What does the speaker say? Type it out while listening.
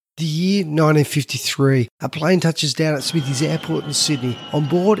The year 1953. A plane touches down at Smithies Airport in Sydney. On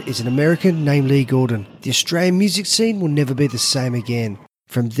board is an American named Lee Gordon. The Australian music scene will never be the same again.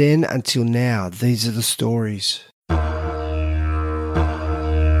 From then until now, these are the stories. Hey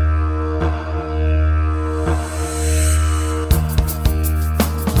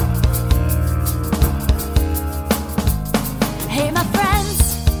my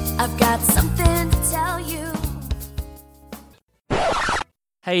friends, I've got something to tell you.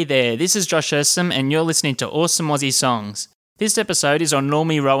 Hey there, this is Josh Ersom and you're listening to Awesome Aussie Songs. This episode is on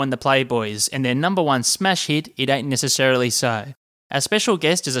Normie Rowe and the Playboys and their number one smash hit, It Ain't Necessarily So. Our special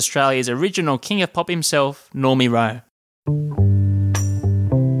guest is Australia's original king of pop himself, Normie Rowe.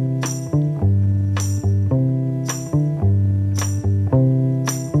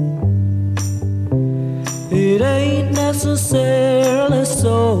 It ain't necessarily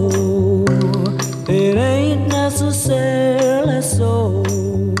so. It ain't necessarily so.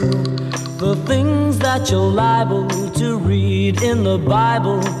 The things that you're liable to read in the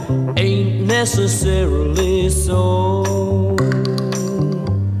Bible ain't necessarily so.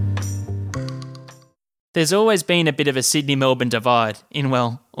 There's always been a bit of a Sydney-Melbourne divide in,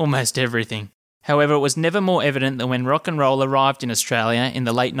 well, almost everything. However, it was never more evident than when rock and roll arrived in Australia in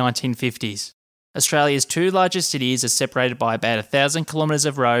the late 1950s. Australia's two largest cities are separated by about 1,000 kilometres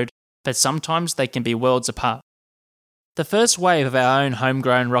of road, but sometimes they can be worlds apart. The first wave of our own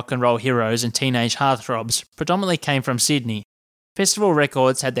homegrown rock and roll heroes and teenage heartthrobs predominantly came from Sydney. Festival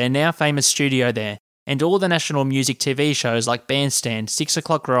Records had their now famous studio there, and all the national music TV shows like Bandstand, 6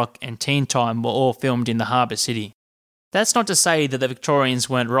 O'Clock Rock and Teen Time were all filmed in the harbour city. That's not to say that the Victorians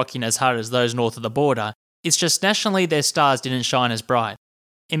weren't rocking as hard as those north of the border, it's just nationally their stars didn't shine as bright.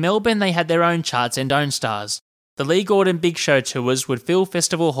 In Melbourne they had their own charts and own stars. The Lee Gordon Big Show tours would fill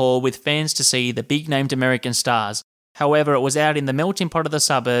Festival Hall with fans to see the big-named American stars. However, it was out in the melting pot of the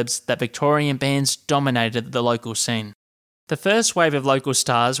suburbs that Victorian bands dominated the local scene. The first wave of local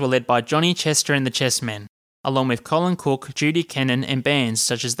stars were led by Johnny Chester and the Chessmen, along with Colin Cook, Judy Cannon and bands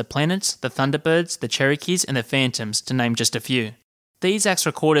such as the Planets, the Thunderbirds, the Cherokees and the Phantoms, to name just a few. These acts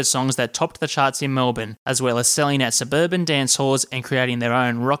recorded songs that topped the charts in Melbourne, as well as selling out suburban dance halls and creating their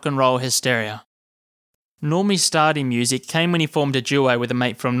own rock and roll hysteria. Normie's start in music came when he formed a duo with a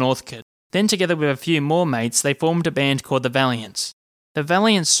mate from Northcote. Then together with a few more mates, they formed a band called the Valiants. The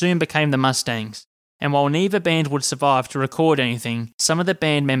Valiants soon became the Mustangs, and while neither band would survive to record anything, some of the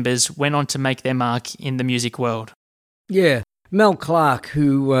band members went on to make their mark in the music world. Yeah, Mel Clark,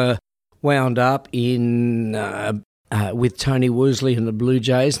 who wound up in with Tony Worsley and the Blue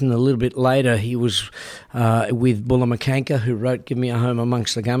Jays, and a little bit later he was with Buller McCanker, who wrote Give Me a Home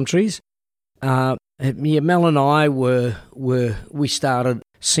Amongst the Gumtrees. Mel and I we started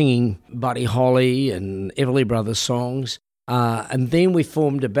singing Buddy Holly and Everly Brothers songs. And then we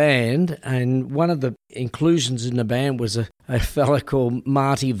formed a band, and one of the inclusions in the band was a fella called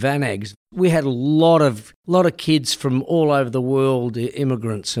Marty Vanags. We had a lot of kids from all over the world,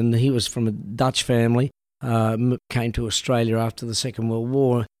 immigrants, and he was from a Dutch family, came to Australia after the Second World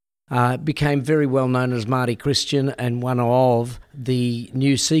War, became very well known as Marty Christian and one of the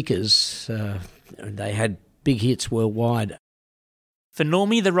New Seekers. They had big hits worldwide. For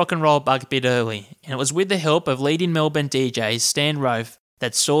Normie, the rock and roll bug bit early, and it was with the help of leading Melbourne DJ Stan Rofe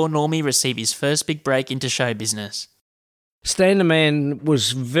that saw Normie receive his first big break into show business. Stan the Man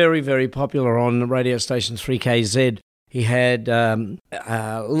was very, very popular on the radio station 3KZ. He had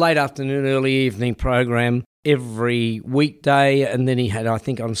a late afternoon, early evening program every weekday, and then he had, I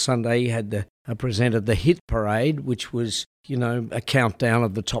think on Sunday, he had presented the Hit Parade, which was, a countdown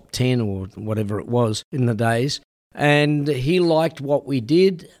of the top 10 or whatever it was in the days. And he liked what we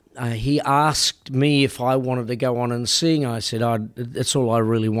did. He asked me if I wanted to go on and sing. I said, that's all I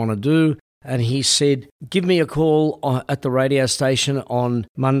really want to do. And he said, give me a call at the radio station on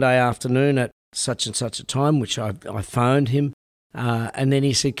Monday afternoon at such and such a time, which I phoned him. And then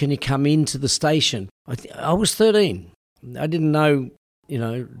he said, can you come into the station? I was 13. I didn't know,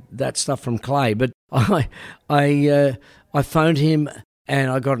 that stuff from Clay. But I phoned him and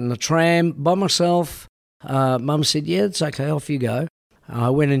I got in the tram by myself. Mum said, yeah, it's okay, off you go.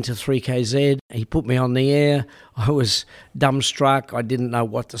 I went into 3KZ. He put me on the air. I was dumbstruck. I didn't know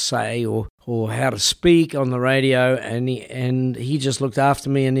what to say or how to speak on the radio. And he just looked after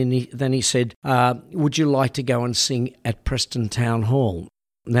me. And then he said, would you like to go and sing at Preston Town Hall?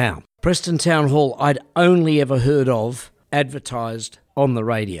 Now, Preston Town Hall I'd only ever heard of advertised on the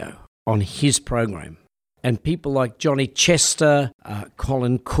radio, on his program. And people like Johnny Chester,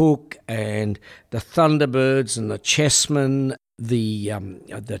 Colin Cook, and the Thunderbirds and the Chessmen,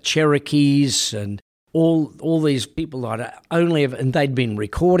 the Cherokees, and all these people I'd only have, and they'd been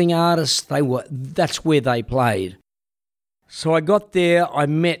recording artists. That's where they played. So I got there, I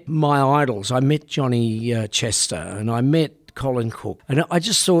met my idols. I met Johnny Chester and I met Colin Cook. And I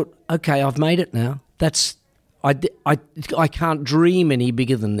just thought, okay, I've made it now. I can't dream any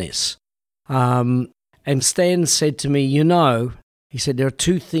bigger than this. And Stan said to me, he said, there are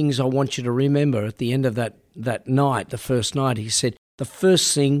two things I want you to remember at the end of that night, the first night. He said, the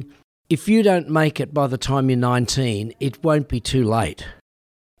first thing, if you don't make it by the time you're 19, it won't be too late.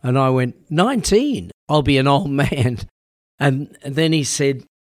 And I went, 19? I'll be an old man. And then he said,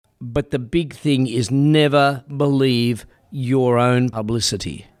 but the big thing is never believe your own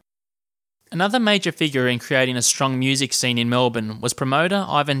publicity. Another major figure in creating a strong music scene in Melbourne was promoter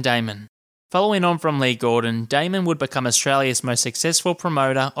Ivan Damon. Following on from Lee Gordon, Damon would become Australia's most successful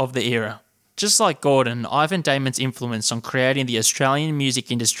promoter of the era. Just like Gordon, Ivan Damon's influence on creating the Australian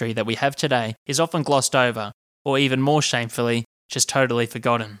music industry that we have today is often glossed over, or even more shamefully, just totally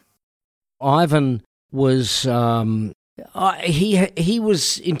forgotten. Ivan was he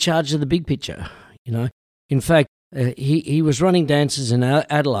was in charge of the big picture, In fact, he was running dances in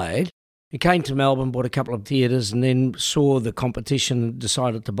Adelaide. He came to Melbourne, bought a couple of theatres, and then saw the competition and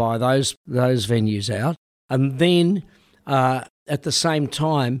decided to buy those venues out. And then, at the same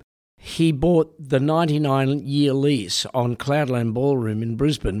time, he bought the 99-year lease on Cloudland Ballroom in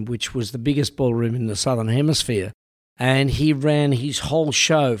Brisbane, which was the biggest ballroom in the Southern Hemisphere. And he ran his whole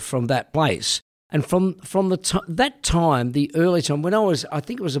show from that place. And from that time, the early time, when I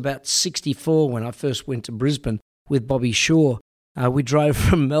think it was about 64 when I first went to Brisbane with Bobby Shaw. We drove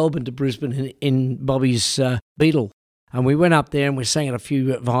from Melbourne to Brisbane in Bobby's Beetle. And we went up there and we sang at a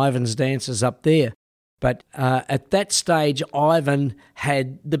few of Ivan's dances up there. But at that stage, Ivan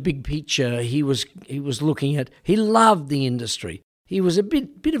had the big picture. He was looking at. He loved the industry. He was a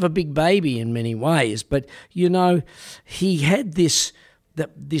bit of a big baby in many ways, but he had this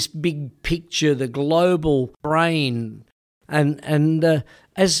big picture, the global brain, and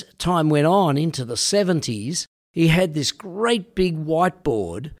as time went on into the 70s, he had this great big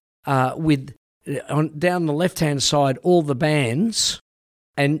whiteboard with down the left hand side all the bands,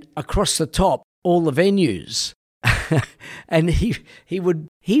 and across the top all the venues, and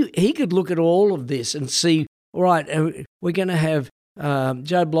he could look at all of this and see, all right, we're going to have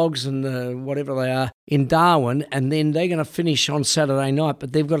Joe Bloggs and whatever they are in Darwin, and then they're going to finish on Saturday night,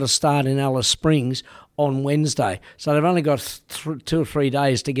 but they've got to start in Alice Springs on Wednesday. So they've only got 2 or 3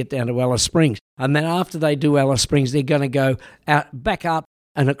 days to get down to Alice Springs. And then after they do Alice Springs, they're going to go back up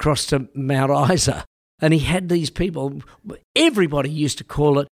and across to Mount Isa. And he had these people, everybody used to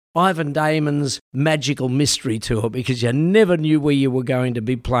call it Ivan Damon's Magical Mystery Tour, because you never knew where you were going to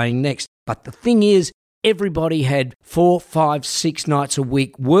be playing next. But the thing is, everybody had 4, 5, 6 nights a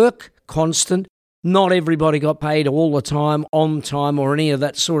week work, constant. Not everybody got paid all the time, on time, or any of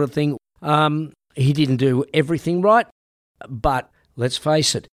that sort of thing. He didn't do everything right, but let's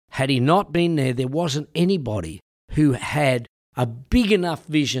face it, had he not been there, there wasn't anybody who had a big enough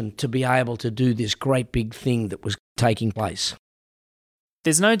vision to be able to do this great big thing that was taking place.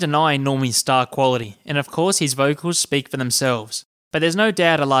 There's no denying Normie's star quality, and of course his vocals speak for themselves. But there's no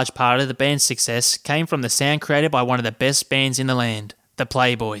doubt a large part of the band's success came from the sound created by one of the best bands in the land, the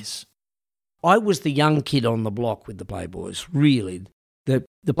Playboys. I was the young kid on the block with the Playboys, really. The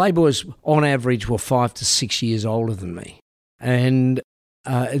Playboys, on average, were 5 to 6 years older than me. And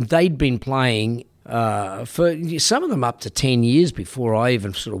they'd been playing for some of them up to 10 years before I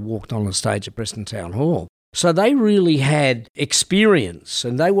even sort of walked on the stage at Preston Town Hall. So they really had experience,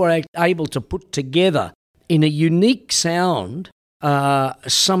 and they were able to put together in a unique sound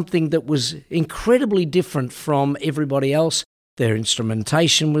something that was incredibly different from everybody else. Their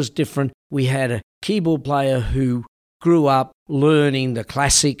instrumentation was different. We had a keyboard player who grew up learning the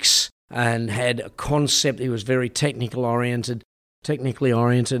classics and had a concept. He was very technically oriented,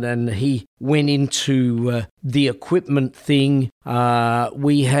 and he went into the equipment thing.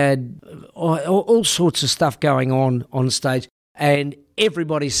 We had all sorts of stuff going on stage, and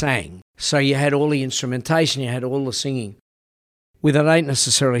everybody sang. So you had all the instrumentation, you had all the singing. With It Ain't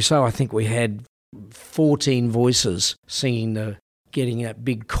Necessarily So, I think we had 14 voices singing, getting that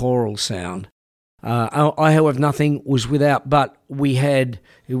big choral sound. I Have Nothing was without, but we had,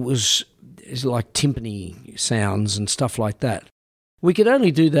 it was like timpani sounds and stuff like that. We could only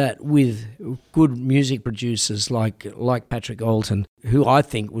do that with good music producers like Patrick Alton, who I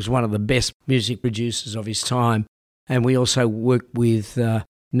think was one of the best music producers of his time. And we also worked with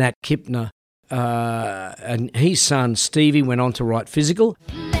Nat Kipner, and his son Stevie went on to write Physical.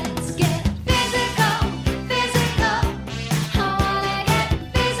 Let's get physical, physical. I wanna get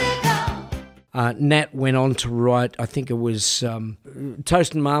physical. Nat went on to write, I think it was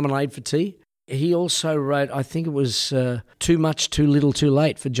Toast and Marmalade for Tea. He also wrote, I think it was Too Much, Too Little, Too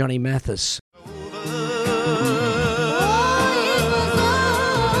Late for Johnny Mathis.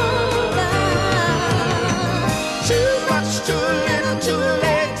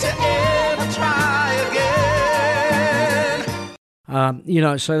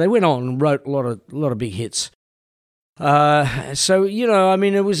 So they went on and wrote a lot of big hits.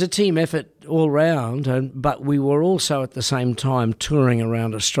 It was a team effort all round, but we were also at the same time touring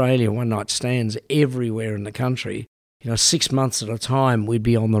around Australia, one night stands everywhere in the country. 6 months at a time we'd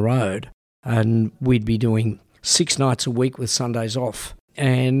be on the road, and we'd be doing 6 nights a week with Sundays off.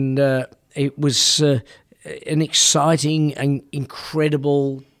 And it was an exciting and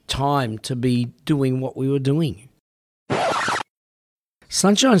incredible time to be doing what we were doing.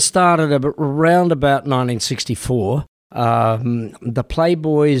 Sunshine started around about 1964. The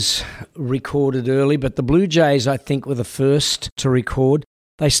Playboys recorded early, but the Blue Jays, I think, were the first to record.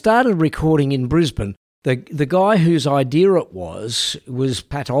 They started recording in Brisbane. The guy whose idea it was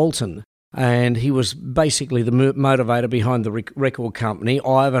Pat Alton, and he was basically the motivator behind the record company.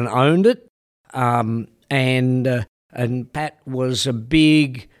 Ivan owned it, and Pat was a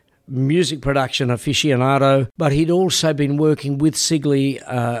big music production aficionado, but he'd also been working with Sigley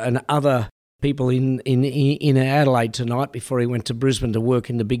and other people in Adelaide tonight before he went to Brisbane to work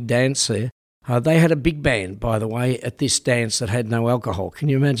in the big dance there. They had a big band, by the way, at this dance that had no alcohol. Can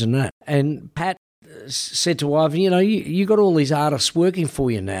you imagine that? And Pat said to Ivan, you got all these artists working for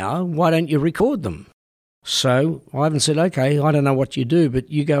you now. Why don't you record them? So Ivan said, okay, I don't know what you do,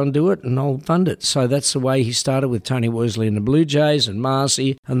 but you go and do it and I'll fund it. So that's the way he started with Tony Worsley and the Blue Jays, and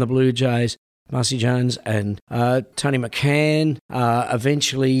Marcy and the Blue Jays, Marcy Jones and Tony McCann.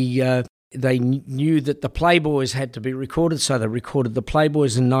 Eventually they knew that the Playboys had to be recorded, so they recorded the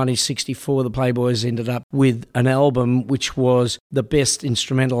Playboys in 1964. The Playboys ended up with an album which was the best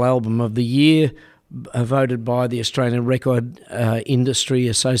instrumental album of the year, voted by the Australian Record Industry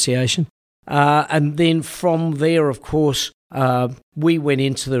Association. And then from there, of course, we went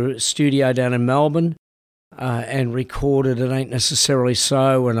into the studio down in Melbourne and recorded It Ain't Necessarily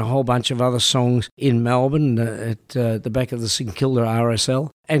So and a whole bunch of other songs in Melbourne at the back of the St Kilda RSL.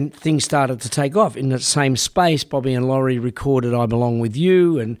 And things started to take off. In that same space, Bobby and Laurie recorded I Belong With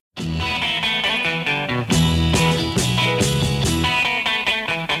You, and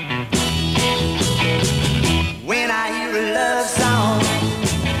when I hear a love song,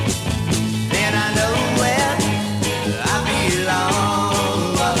 then I know where I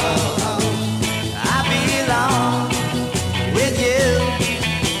belong. I belong with you.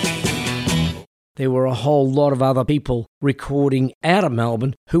 There were a whole lot of other people recording out of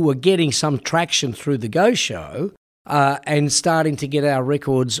Melbourne who were getting some traction through the Go Show and starting to get our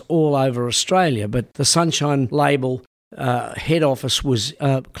records all over Australia. But the Sunshine label head office was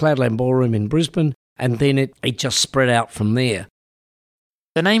Cloudland Ballroom in Brisbane, and then it just spread out from there.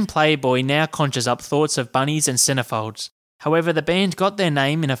 The name Playboy now conjures up thoughts of bunnies and centerfolds. However, the band got their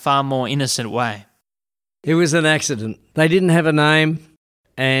name in a far more innocent way. It was an accident. They didn't have a name,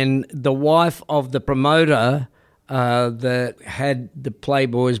 and the wife of the promoter that had the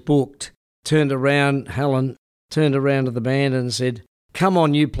Playboys booked Helen turned around to the band and said, "Come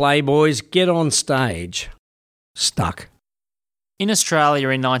on, you Playboys, get on stage." Stuck. In Australia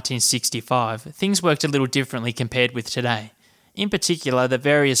in 1965, things worked a little differently compared with today. In particular, the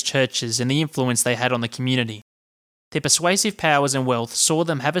various churches and the influence they had on the community. Their persuasive powers and wealth saw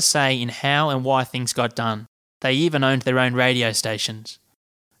them have a say in how and why things got done. They even owned their own radio stations.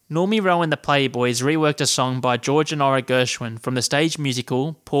 Normie Rowe and the Playboys reworked a song by George and Nora Gershwin from the stage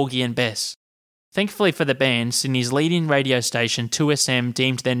musical Porgy and Bess. Thankfully for the band, Sydney's leading radio station 2SM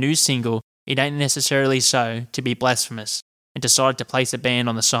deemed their new single, It Ain't Necessarily So, to be blasphemous, and decided to place a ban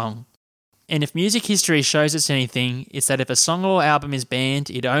on the song. And if music history shows us anything, it's that if a song or album is banned,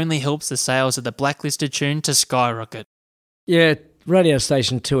 it only helps the sales of the blacklisted tune to skyrocket. Yeah, radio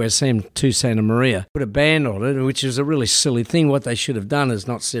station 2SM, 2 Santa Maria, put a ban on it, which is a really silly thing. What they should have done is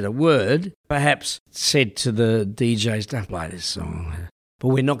not said a word, perhaps said to the DJs, don't play this song, but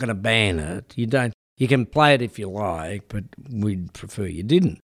we're not going to ban it. You can play it if you like, but we'd prefer you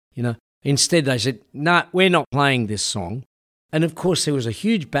didn't, Instead they said, no, we're not playing this song. And of course there was a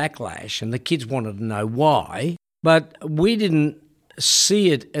huge backlash and the kids wanted to know why, but we didn't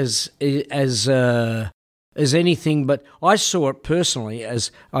see it as anything, but I saw it personally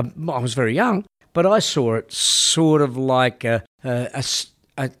as, I was very young, but I saw it sort of like a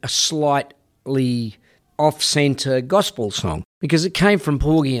slightly off-centre gospel song, because it came from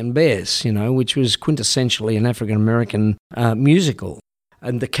Porgy and Bess, which was quintessentially an African-American musical.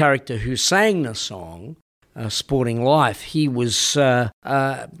 And the character who sang the song, Sporting Life, he was, he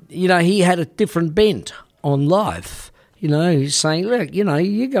had a different bent on life. He's saying, look,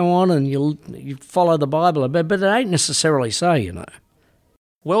 you go on and you follow the Bible, but it ain't necessarily so,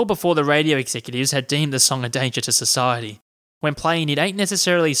 Well before the radio executives had deemed the song a danger to society. When playing It Ain't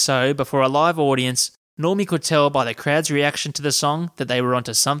Necessarily So before a live audience, Normie could tell by the crowd's reaction to the song that they were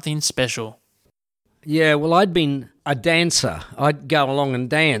onto something special. Yeah, well, I'd been a dancer. I'd go along and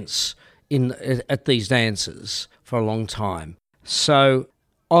dance at these dances for a long time. So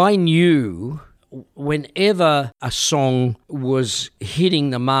I knew whenever a song was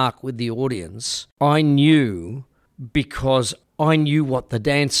hitting the mark with the audience, I knew because I knew what the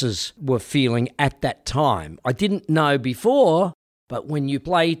dancers were feeling at that time. I didn't know before, but when you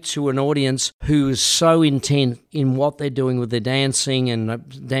play to an audience who is so intent in what they're doing with their dancing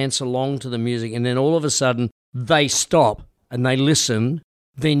and dance along to the music, and then all of a sudden they stop and they listen,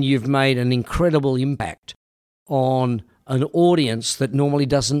 then you've made an incredible impact on an audience that normally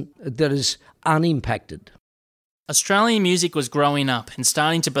that is unimpacted. Australian music was growing up and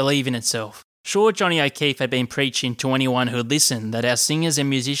starting to believe in itself. Sure, Johnny O'Keefe had been preaching to anyone who'd listened that our singers and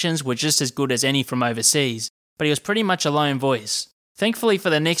musicians were just as good as any from overseas, but he was pretty much a lone voice. Thankfully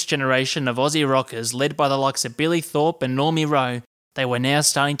for the next generation of Aussie rockers led by the likes of Billy Thorpe and Normie Rowe, they were now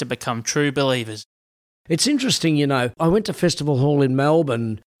starting to become true believers. It's interesting, I went to Festival Hall in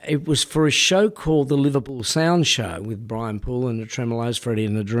Melbourne. It was for a show called the Liverpool Sound Show with Brian Poole and the Tremolos, Freddie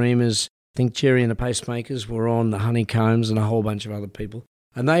and the Dreamers. I think Jerry and the Pacemakers were on, the Honeycombs and a whole bunch of other people.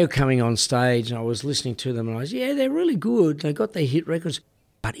 And they were coming on stage and I was listening to them and I was, yeah, they're really good. They got their hit records.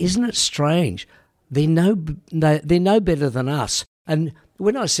 But isn't it strange? They're no better than us. And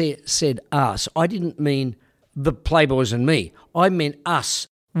when I said us, I didn't mean the Playboys and me. I meant us,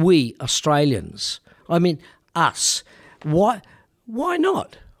 we Australians. I mean us. Why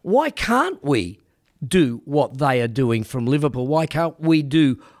not? Why can't we do what they are doing from Liverpool? Why can't we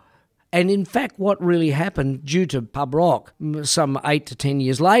do? And in fact, what really happened due to pub rock some 8 to 10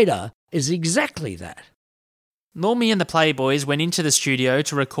 years later is exactly that. Normie and the Playboys went into the studio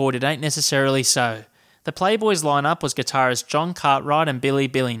to record It Ain't Necessarily So. The Playboys lineup was guitarist John Cartwright and Billy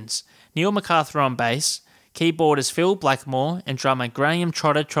Billings, Neil MacArthur on bass, keyboardist Phil Blackmore and drummer Graham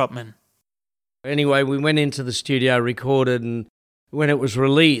Trotter Trotman. Anyway, we went into the studio, recorded, and when it was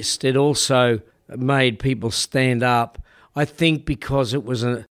released, it also made people stand up. I think because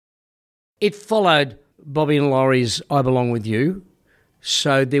it followed Bobby and Laurie's I Belong With You,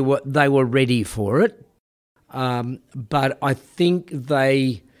 so they were ready for it. But I think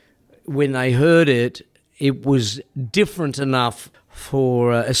when they heard it, it was different enough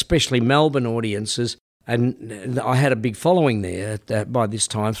for especially Melbourne audiences, and I had a big following there by this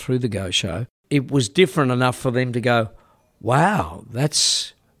time through the Go Show. It was different enough for them to go, wow,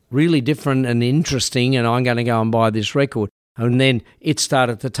 that's really different and interesting, and I'm going to go and buy this record. And then it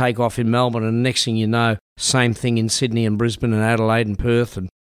started to take off in Melbourne, and next thing you know, same thing in Sydney and Brisbane and Adelaide and Perth and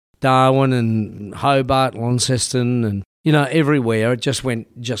Darwin and Hobart, Launceston, and, everywhere. It just went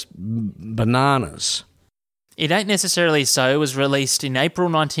bananas. It Ain't Necessarily So was released in April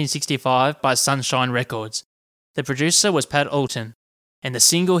 1965 by Sunshine Records. The producer was Pat Alton, and the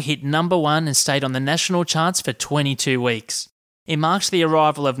single hit number 1 and stayed on the national charts for 22 weeks. It marks the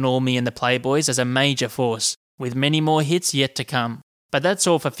arrival of Normie and the Playboys as a major force, with many more hits yet to come. But that's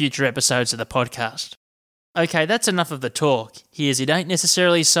all for future episodes of the podcast. Okay, that's enough of the talk. Here's It Ain't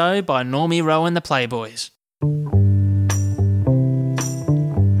Necessarily So by Normie Rowe and the Playboys.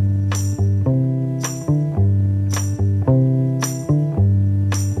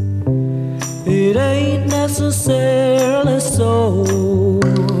 It ain't necessarily so.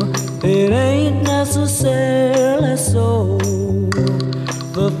 It ain't necessarily so.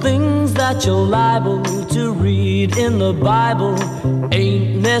 The things that you're liable to read in the Bible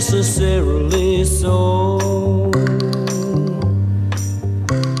ain't necessarily so.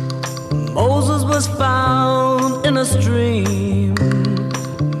 Moses was found in a stream.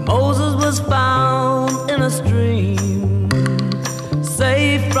 Moses was found in a stream.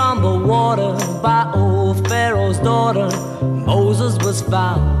 Saved from the water by old Pharaoh's daughter. Moses was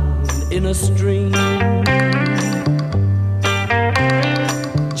found in a stream.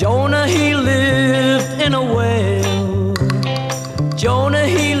 Jonah, he lived in a well. Jonah,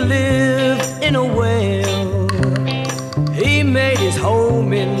 he lived in a well. He made his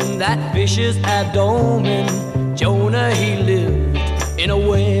home in that fish's abdomen. Jonah, he lived in a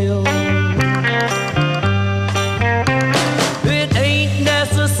well. It ain't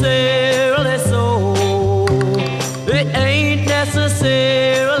necessarily so. It ain't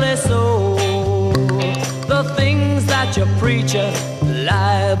necessarily so. The things that your preacher lies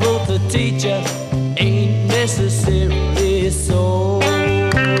teacher ain't necessarily so.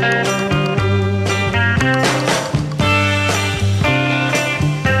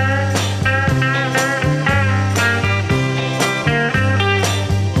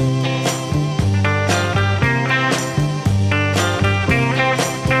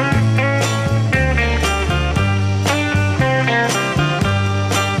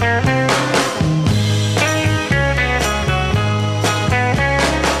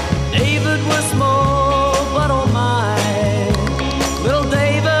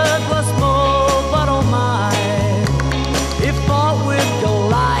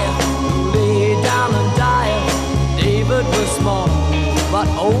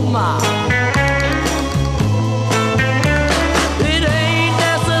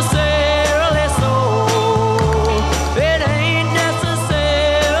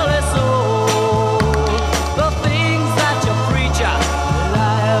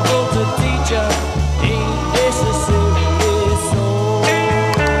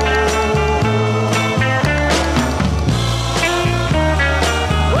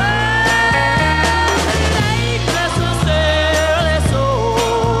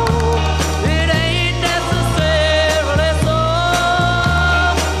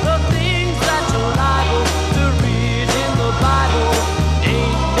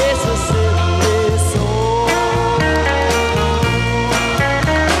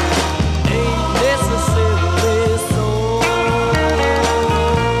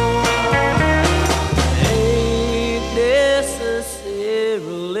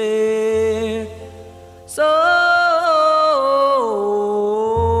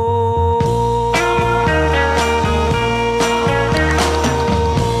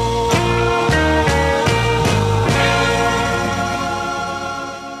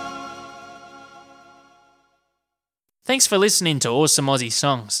 Thanks for listening to Awesome Aussie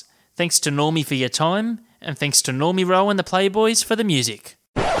Songs. Thanks to Normie for your time, and thanks to Normie Rowe and the Playboys for the music.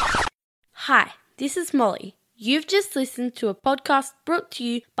 Hi, this is Molly. You've just listened to a podcast brought to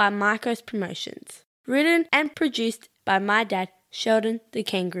you by Marcos Promotions. Written and produced by my dad, Sheldon the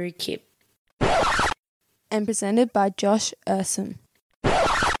Kangaroo Kid. And presented by Josh Urson.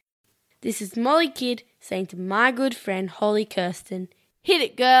 This is Molly Kidd saying to my good friend Holly Kirsten, hit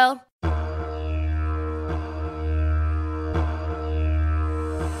it, girl!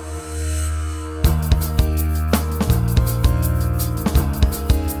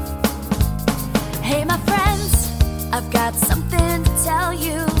 Hey, my friends, I've got something to tell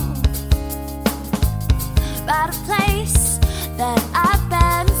you about a place that I've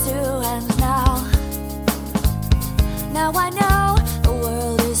been to, and now I know